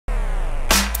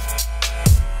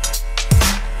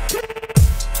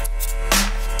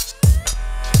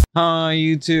Hi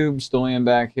YouTube, Stolian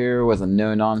back here with a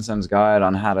no-nonsense guide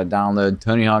on how to download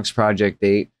Tony Hawk's Project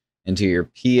 8 into your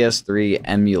PS3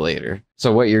 emulator.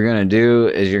 So what you're going to do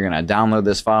is you're going to download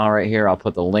this file right here. I'll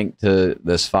put the link to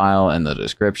this file in the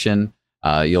description.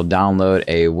 You'll download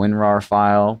a WinRAR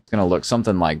file. It's going to look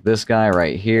something like this guy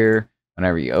right here.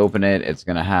 Whenever you open it, it's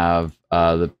going to have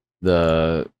the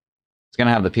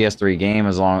PS3 game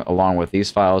along with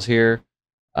these files here.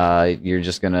 You're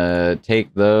just going to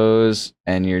take those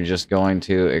and you're just going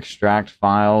to extract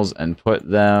files and put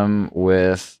them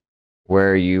with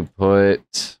where you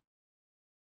put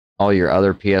all your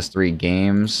other PS3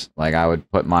 games. Like I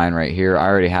would put mine right here. I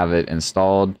already have it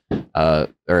installed or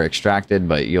extracted,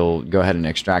 but you'll go ahead and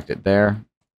extract it there.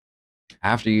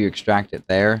 After you extract it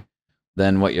there,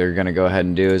 then what you're going to go ahead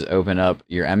and do is open up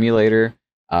your emulator.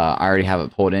 I already have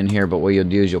it pulled in here, but what you'll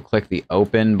do is you'll click the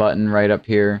open button right up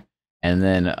here. And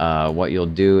then what you'll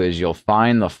do is you'll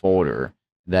find the folder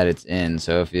that it's in.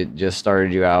 So if it just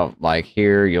started you out like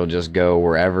here, you'll just go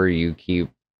wherever you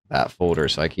keep that folder.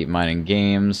 So I keep mine in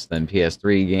games, then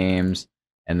PS3 games,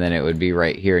 and then it would be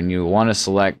right here. And you want to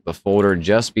select the folder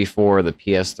just before the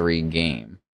PS3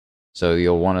 game. So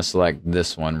you'll want to select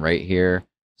this one right here,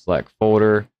 select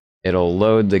folder. It'll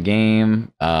load the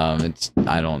game. I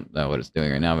don't know what it's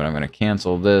doing right now, but I'm going to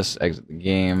cancel this, exit the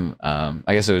game. I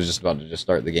guess it was just about to just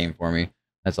start the game for me.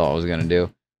 That's all I was going to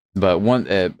do. But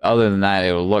other than that,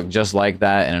 it'll look just like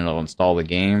that, and it'll install the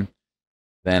game.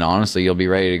 Then honestly, you'll be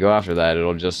ready to go after that.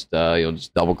 It'll just you'll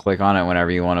just double click on it whenever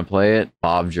you want to play it.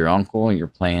 Bob's your uncle, and you're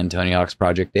playing Tony Hawk's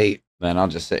Project 8. Then I'll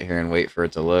just sit here and wait for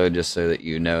it to load, just so that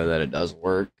you know that it does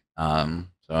work. So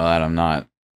that I'm not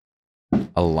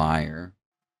a liar.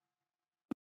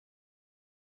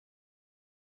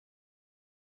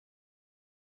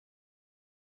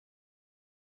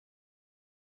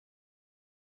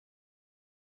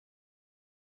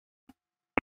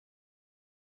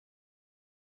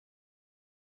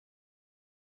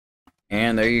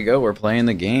 And there you go, we're playing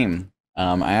the game.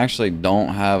 I actually don't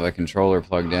have a controller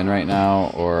plugged in right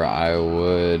now, or I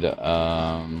would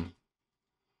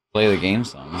play the game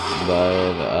some.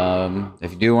 But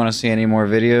if you do want to see any more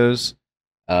videos,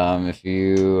 if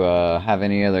you have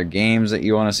any other games that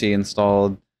you want to see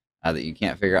installed that you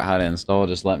can't figure out how to install,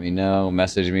 just let me know.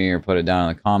 Message me or put it down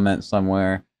in the comments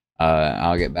somewhere.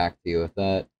 I'll get back to you with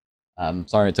that. I'm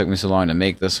sorry it took me so long to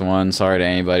make this one. Sorry to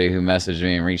anybody who messaged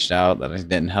me and reached out that I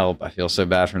didn't help. I feel so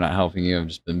bad for not helping you. I've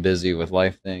just been busy with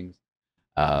life things.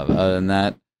 Other than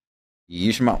that,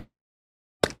 use your mouth.